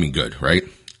bad. I mean, good, right?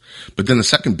 But then the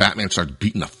second Batman starts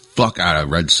beating the fuck out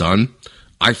of Red Sun,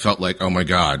 I felt like, oh my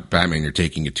God, Batman, you're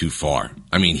taking it too far.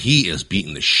 I mean, he is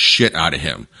beating the shit out of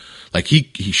him. Like he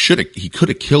could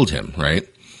have killed him, right?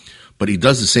 But he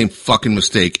does the same fucking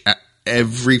mistake at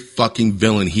every fucking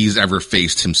villain he's ever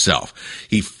faced himself.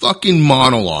 He fucking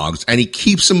monologues and he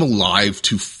keeps him alive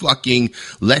to fucking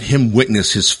let him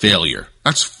witness his failure.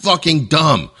 That's fucking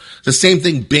dumb. The same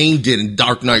thing Bane did in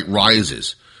Dark Knight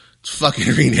Rises. It's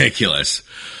fucking ridiculous.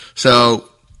 So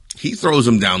he throws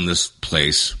him down this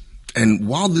place. And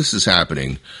while this is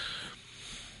happening,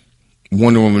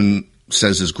 Wonder Woman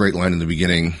says this great line in the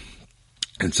beginning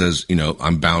and says, you know,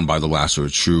 I'm bound by the lasso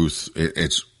of truth.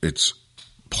 It's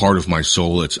part of my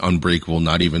soul. It's unbreakable.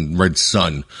 Not even Red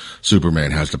Sun, Superman,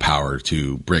 has the power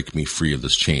to break me free of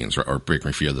this chains or break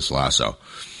me free of this lasso.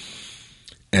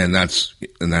 And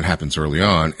that happens early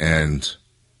on. And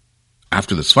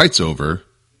after this fight's over,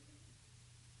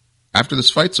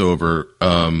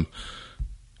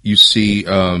 you see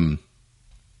Wonder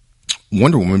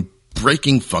Woman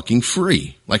breaking fucking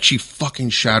free. Like she fucking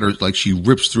shatters, like she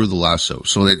rips through the lasso.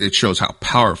 So that it shows how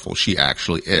powerful she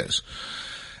actually is.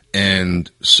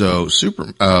 And so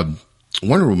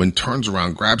Wonder Woman turns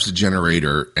around, grabs the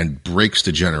generator, and breaks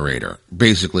the generator,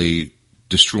 basically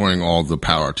destroying all the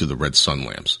power to the Red Sun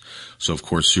lamps. So of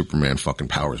course Superman fucking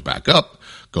powers back up,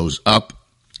 goes up,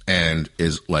 and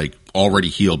is like already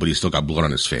healed, but he's still got blood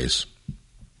on his face.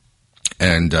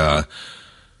 And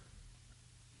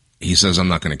he says, I'm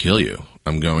not going to kill you.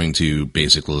 I'm going to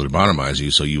basically lobotomize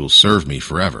you so you will serve me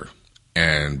forever.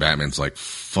 And Batman's like,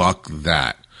 fuck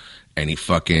that. And he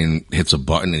fucking hits a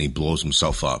button and he blows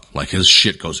himself up. Like his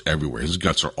shit goes everywhere. His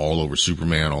guts are all over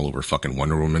Superman, all over fucking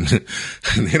Wonder Woman.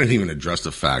 And they didn't even address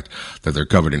the fact that they're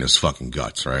covered in his fucking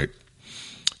guts, right?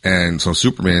 And so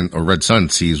Superman, or Red Sun,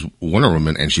 sees Wonder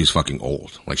Woman and she's fucking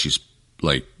old. Like she's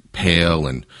like pale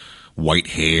and white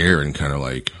hair and kind of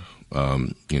like,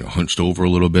 hunched over a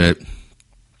little bit.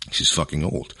 She's fucking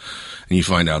old. And you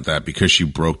find out that because she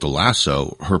broke the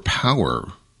lasso, her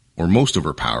power, or most of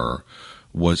her power,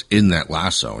 was in that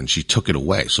lasso, and she took it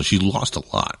away. So she lost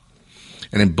a lot.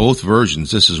 And in both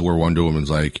versions, this is where Wonder Woman's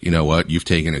like, you know what? You've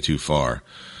taken it too far.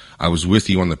 I was with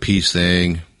you on the peace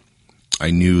thing.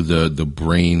 I knew the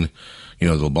brain, the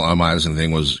lobotomizing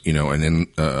thing was,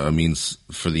 a means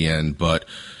for the end. But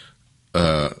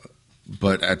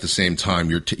at the same time,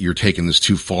 you're taking this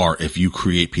too far if you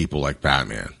create people like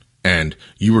Batman. And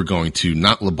you were going to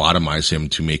not lobotomize him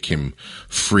to make him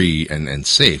free and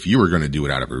safe. You were going to do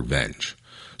it out of revenge.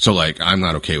 So, I'm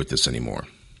not okay with this anymore.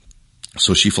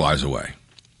 So she flies away.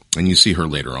 And you see her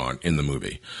later on in the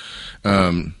movie.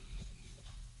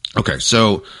 Okay,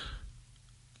 so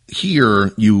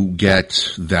here you get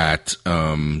that,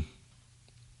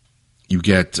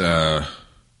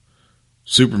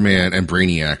 Superman and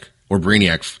Brainiac,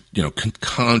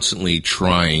 constantly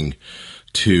trying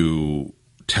to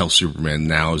tell Superman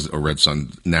Red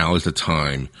Sun, now is the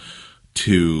time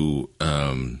to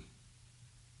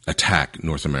attack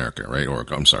North America, right? Or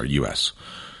I'm sorry, U.S.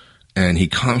 And he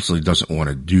constantly doesn't want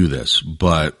to do this,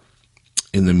 but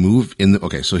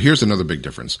okay, so here's another big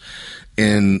difference.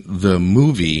 In the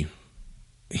movie,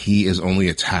 he is only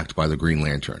attacked by the Green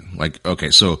Lantern. Like, okay,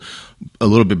 so a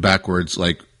little bit backwards,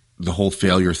 like the whole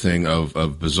failure thing of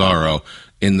Bizarro.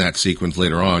 In that sequence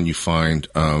later on, you find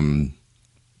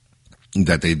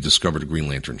that they've discovered a Green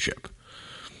Lantern ship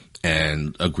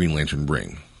and a Green Lantern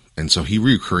ring. And so he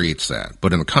recreates that.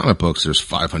 But in the comic books, there's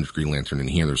 500 Green Lantern, and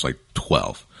here there's like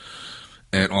 12.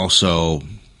 And also,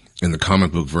 in the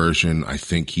comic book version, I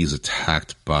think he's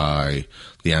attacked by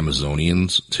the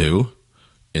Amazonians too.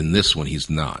 In this one, he's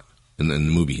not. In the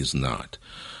movie, he's not.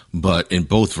 But in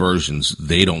both versions,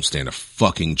 they don't stand a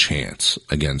fucking chance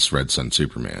against Red Sun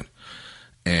Superman.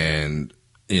 And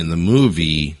in the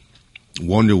movie,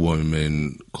 Wonder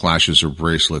Woman clashes her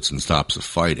bracelets and stops the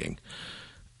fighting.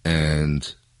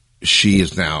 And she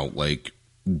is now, like,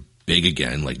 big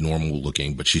again, like normal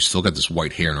looking, but she's still got this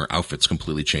white hair and her outfit's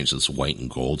completely changed to this white and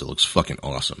gold. It looks fucking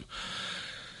awesome.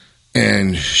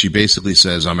 And she basically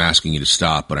says, I'm asking you to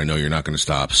stop, but I know you're not going to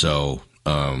stop, so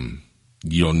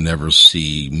you'll never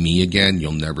see me again.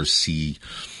 You'll never see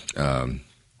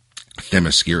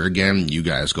Themyscira again. You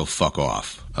guys go fuck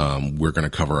off. We're going to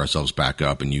cover ourselves back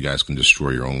up, and you guys can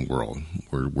destroy your own world.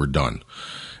 We're done.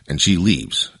 And she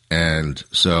leaves. And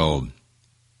so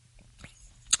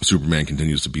Superman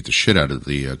continues to beat the shit out of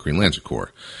the Green Lantern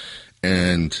Corps.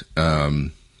 And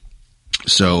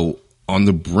so on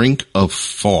the brink of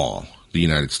fall, the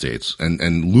United States, and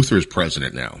Luthor is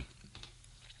president now,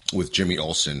 with Jimmy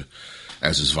Olsen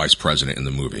as his vice president in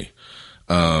the movie.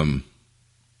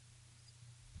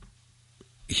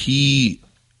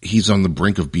 He's on the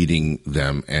brink of beating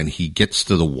them, and he gets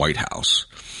to the White House,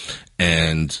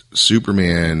 and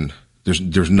Superman,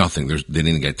 there's nothing. They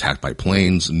didn't get attacked by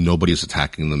planes. Nobody's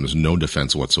attacking them. There's no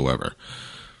defense whatsoever.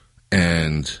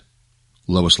 And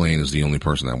Lois Lane is the only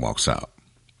person that walks out.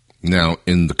 Now,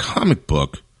 in the comic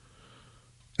book,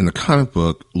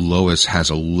 Lois has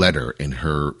a letter in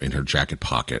her jacket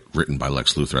pocket written by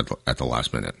Lex Luthor at the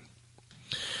last minute.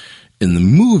 In the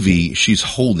movie, she's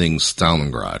holding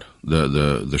Stalingrad,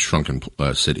 the shrunken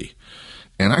city.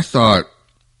 And I thought,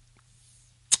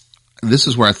 this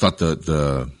is where I thought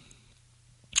the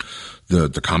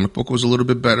comic book was a little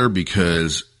bit better,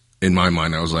 because in my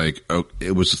mind, I was like, oh,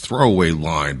 it was a throwaway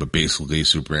line, but basically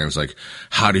Superman's like,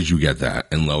 how did you get that?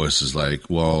 And Lois is like,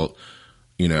 well,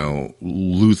 you know,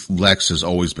 Lex has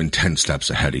always been 10 steps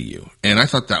ahead of you. And I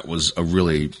thought that was a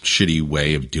really shitty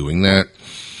way of doing that,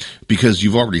 because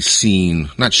you've already seen,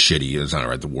 not shitty, is not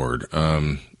right the word.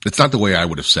 It's not the way I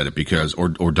would have said it, because, or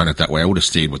done it that way. I would have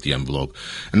stayed with the envelope.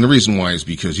 And the reason why is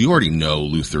because you already know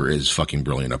Luthor is fucking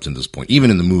brilliant up to this point. Even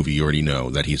in the movie, you already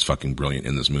know that he's fucking brilliant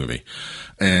in this movie.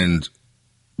 And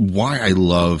why I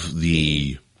love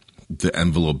the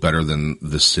envelope better than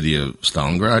the city of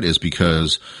Stalingrad is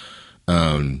because,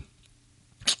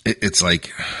 it's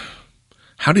like,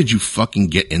 how did you fucking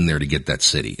get in there to get that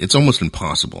city? It's almost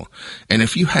impossible. And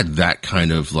if you had that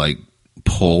kind of like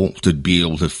pull to be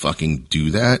able to fucking do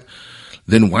that,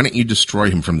 then why don't you destroy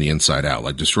him from the inside out?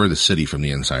 Like, destroy the city from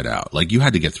the inside out. Like, you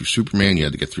had to get through Superman, you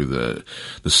had to get through the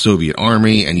Soviet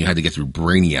army, and you had to get through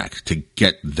Brainiac to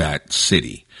get that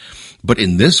city. But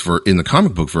in the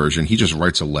comic book version, he just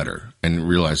writes a letter and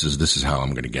realizes, this is how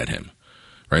I'm going to get him.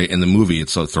 Right? In the movie,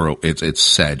 it's so thorough. It's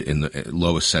said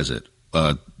Lois says it,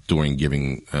 during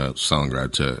giving,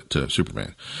 Stalingrad to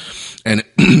Superman. And,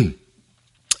 and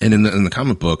in the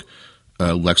comic book,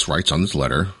 Lex writes on this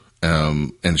letter,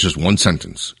 and it's just one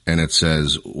sentence, and it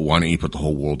says, why don't you put the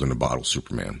whole world in a bottle,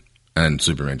 Superman? And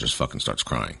Superman just fucking starts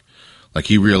crying. Like,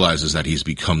 he realizes that he's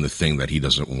become the thing that he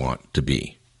doesn't want to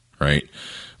be, right?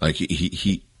 Like,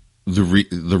 the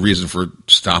reason for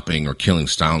stopping or killing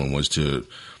Stalin was to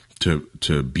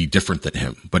be different than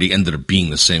him, but he ended up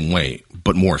being the same way,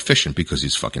 but more efficient, because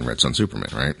he's fucking Red Sun Superman,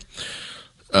 right?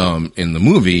 In the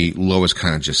movie, Lois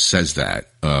kind of just says that,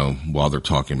 while they're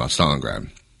talking about Stalingrad.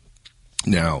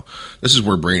 Now, this is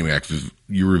where Brainiac,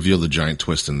 you reveal the giant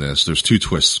twist in this. There's two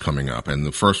twists coming up, and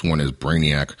the first one is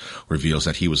Brainiac reveals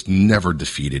that he was never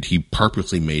defeated. He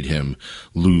purposely made him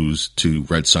lose to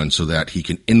Red Sun so that he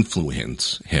can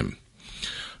influence him.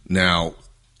 Now,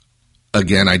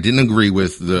 again, I didn't agree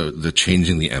with the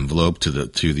changing the envelope to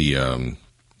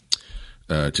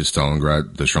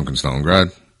Stalingrad, the shrunken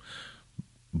Stalingrad.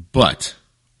 But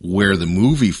where the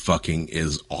movie fucking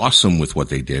is awesome with what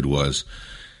they did was,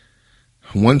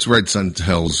 once Red Sun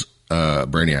tells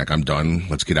Brainiac, I'm done,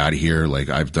 let's get out of here, like,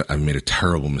 I've made a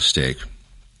terrible mistake.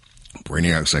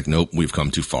 Brainiac's like, nope, we've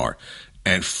come too far,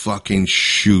 and fucking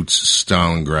shoots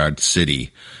Stalingrad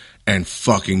city, and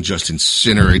fucking just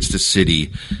incinerates the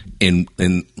city in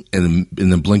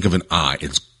the blink of an eye.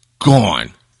 It's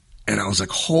gone. And I was like,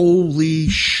 holy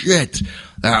shit.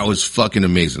 That was fucking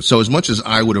amazing. So as much as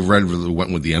I would have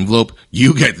went with the envelope,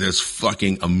 you get this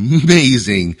fucking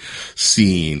amazing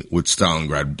scene with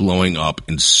Stalingrad blowing up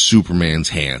in Superman's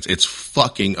hands. It's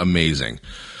fucking amazing.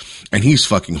 And he's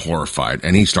fucking horrified,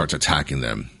 and he starts attacking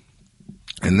them.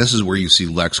 And this is where you see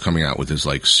Lex coming out with his,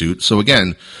 like, suit. So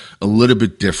again, a little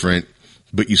bit different,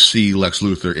 but you see Lex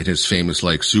Luthor in his famous,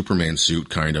 like, Superman suit,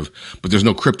 kind of, but there's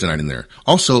no kryptonite in there.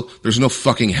 Also, there's no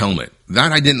fucking helmet.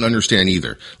 That I didn't understand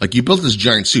either. Like, you built this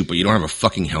giant suit, but you don't have a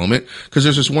fucking helmet? Because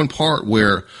there's this one part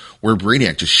where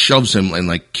Brainiac just shoves him and,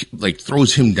 like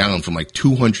throws him down from, like,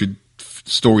 200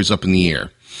 stories up in the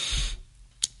air.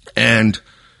 And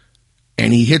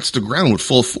he hits the ground with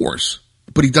full force,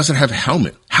 but he doesn't have a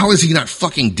helmet. How is he not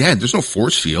fucking dead? There's no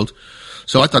force field.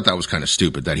 So I thought that was kind of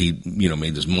stupid that he,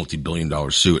 made this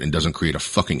multi-billion-dollar suit and doesn't create a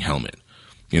fucking helmet.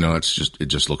 It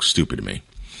just looks stupid to me.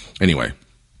 Anyway.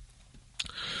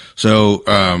 So,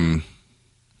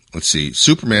 let's see.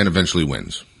 Superman eventually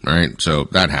wins, right? So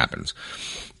that happens.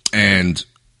 And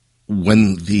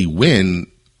when they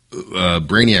win,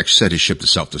 Brainiac set his ship to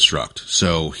self-destruct.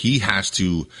 So he has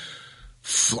to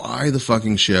fly the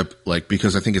fucking ship,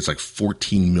 because I think it's like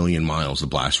 14 million miles the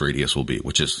blast radius will be,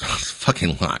 which is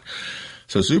fucking a lot.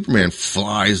 So Superman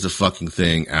flies the fucking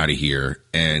thing out of here,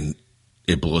 and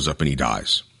it blows up and he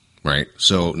dies, right?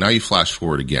 So now you flash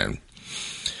forward again,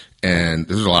 and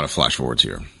there's a lot of flash forwards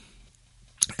here.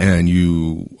 And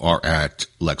you are at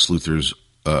Lex Luthor's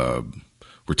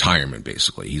retirement,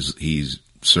 basically. He's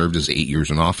served his 8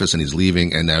 years in office, and he's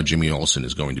leaving, and now Jimmy Olsen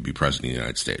is going to be president of the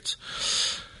United States.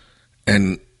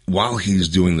 And while he's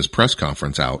doing this press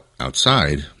conference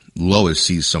outside, Lois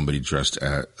sees somebody dressed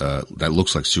that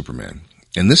looks like Superman.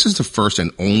 And this is the first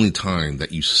and only time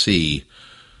that you see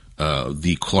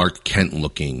the Clark Kent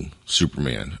looking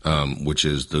Superman, which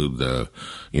is the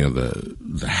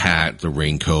hat, the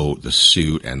raincoat, the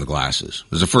suit, and the glasses.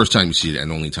 This is the first time you see it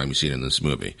and only time you see it in this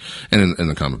movie, and in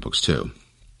the comic books too.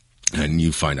 And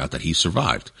you find out that he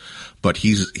survived, but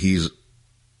he's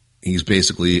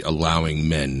basically allowing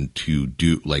men to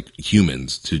do, like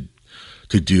humans,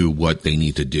 to do what they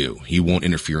need to do. He won't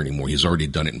interfere anymore. He's already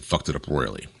done it and fucked it up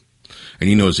royally. And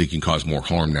he knows he can cause more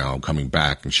harm now coming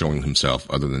back and showing himself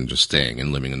other than just staying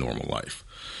and living a normal life.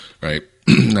 Right?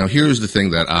 Now, here's the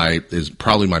thing that is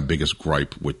probably my biggest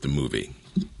gripe with the movie.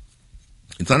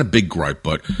 It's not a big gripe,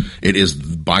 but it is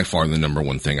by far the number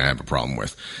one thing I have a problem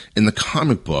with. In the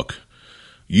comic book,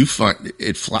 you find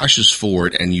it flashes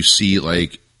forward and you see,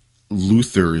 like,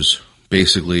 Luthor's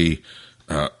basically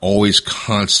always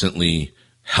constantly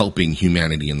helping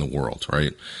humanity in the world,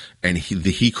 right? And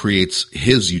he creates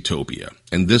his utopia.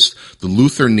 And the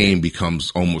Luthor name becomes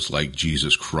almost like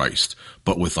Jesus Christ,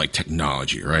 but with, like,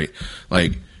 technology, right?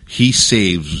 Like, he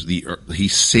saves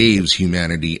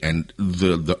humanity, and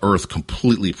the earth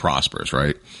completely prospers,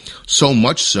 right? So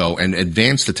much so, and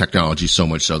advance the technology so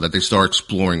much so that they start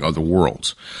exploring other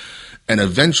worlds. And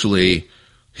eventually,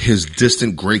 his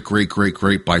distant great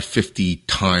by 50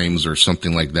 times or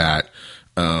something like that,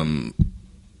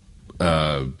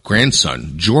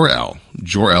 grandson, Jor-El,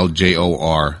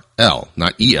 Jorl,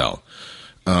 not El,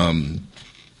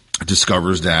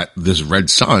 discovers that this red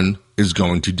sun is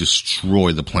going to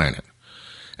destroy the planet.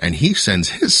 And he sends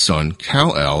his son,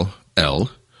 Kal-El,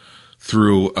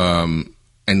 through,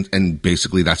 and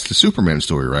basically that's the Superman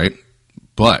story, right?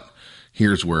 But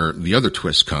here's where the other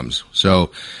twist comes.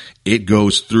 So it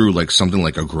goes through like something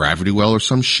like a gravity well or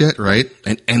some shit, right?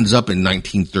 And ends up in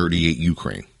 1938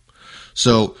 Ukraine.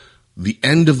 So the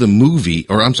end of the movie,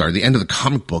 the end of the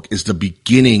comic book is the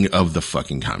beginning of the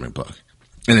fucking comic book.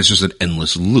 And it's just an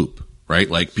endless loop, right?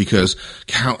 Like, because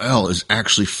Kal-El is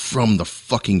actually from the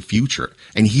fucking future.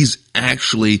 And he's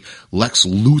actually Lex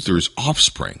Luthor's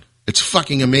offspring. It's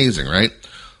fucking amazing, right?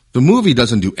 The movie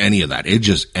doesn't do any of that. It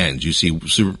just ends. You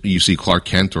see Clark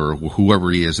Kent or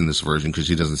whoever he is in this version, because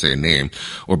he doesn't say a name,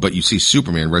 but you see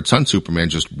Superman, Red Sun Superman,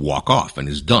 just walk off and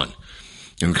is done.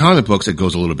 In the comic books, it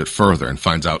goes a little bit further and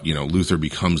finds out, Luthor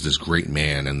becomes this great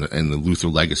man, and the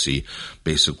Luthor legacy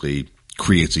basically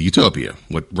creates a utopia,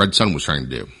 what Red Sun was trying to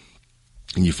do.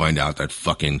 And you find out that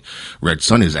fucking Red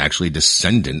Sun is actually a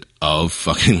descendant of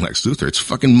fucking Lex Luthor. It's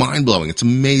fucking mind-blowing. It's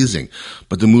amazing.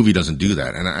 But the movie doesn't do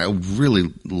that. And I would really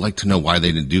like to know why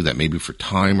they didn't do that. Maybe for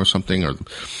time or something, or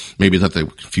maybe that they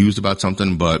were confused about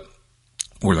something,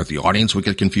 or that the audience would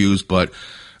get confused, but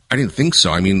I didn't think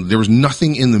so. I mean, there was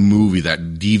nothing in the movie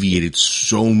that deviated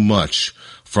so much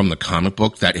from the comic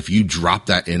book that if you drop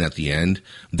that in at the end,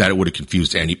 that it would have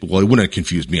confused it wouldn't have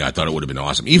confused me. I thought it would have been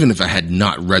awesome, even if I had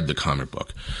not read the comic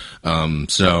book.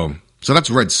 So that's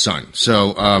Red Sun.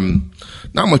 So,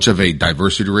 not much of a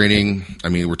diversity rating. I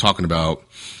mean, we're talking about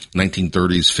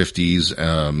 1930s,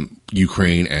 50s,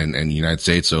 Ukraine and United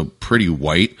States. So pretty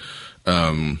white,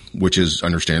 which is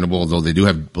understandable, although they do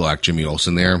have black Jimmy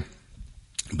Olsen there.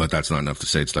 But that's not enough to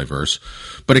say it's diverse.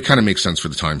 But it kind of makes sense for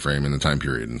the time frame and the time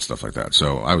period and stuff like that.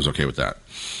 So I was okay with that.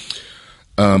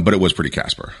 But it was pretty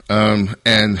Casper.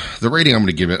 And the rating I'm going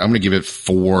to give it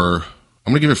 4.5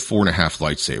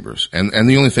 lightsabers. And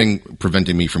the only thing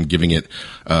preventing me from giving it,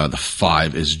 the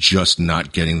 5 is just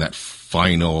not getting that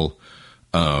final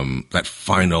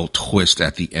twist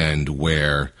at the end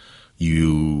where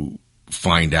you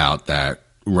find out that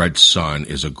Red Sun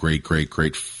is a great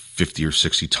 50 or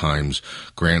 60 times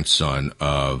grandson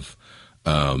of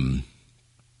Lex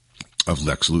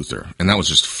Luthor. And that was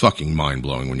just fucking mind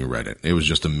blowing when you read it. It was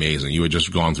just amazing. You had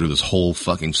just gone through this whole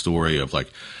fucking story of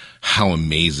like how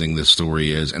amazing this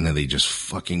story is. And then they just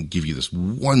fucking give you this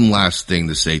one last thing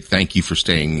to say, thank you for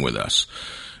staying with us,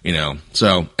 you know?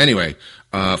 So anyway,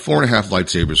 4.5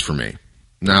 lightsabers for me.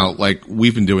 Now, like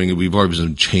we've always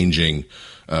been changing,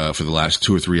 for the last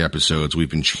 2 or 3 episodes,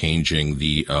 we've been changing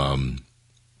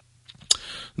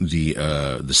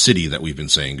the city that we've been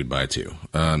saying goodbye to.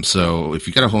 So if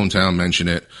you got a hometown, mention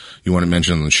it. You want to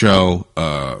mention on the show,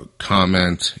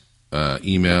 comment,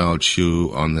 email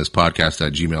chew on this podcast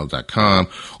at gmail.com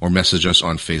or message us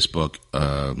on Facebook,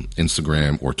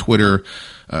 Instagram or Twitter.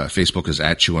 Facebook is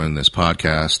at Chew on This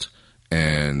Podcast,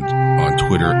 and on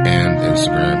Twitter and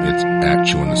Instagram, it's at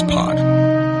Chew on This Pod.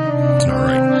 All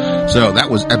right. So that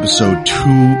was episode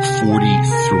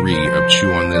 243 of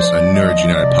Chew on This, a Nerds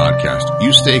United podcast.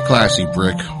 You stay classy,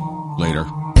 Brick. Later.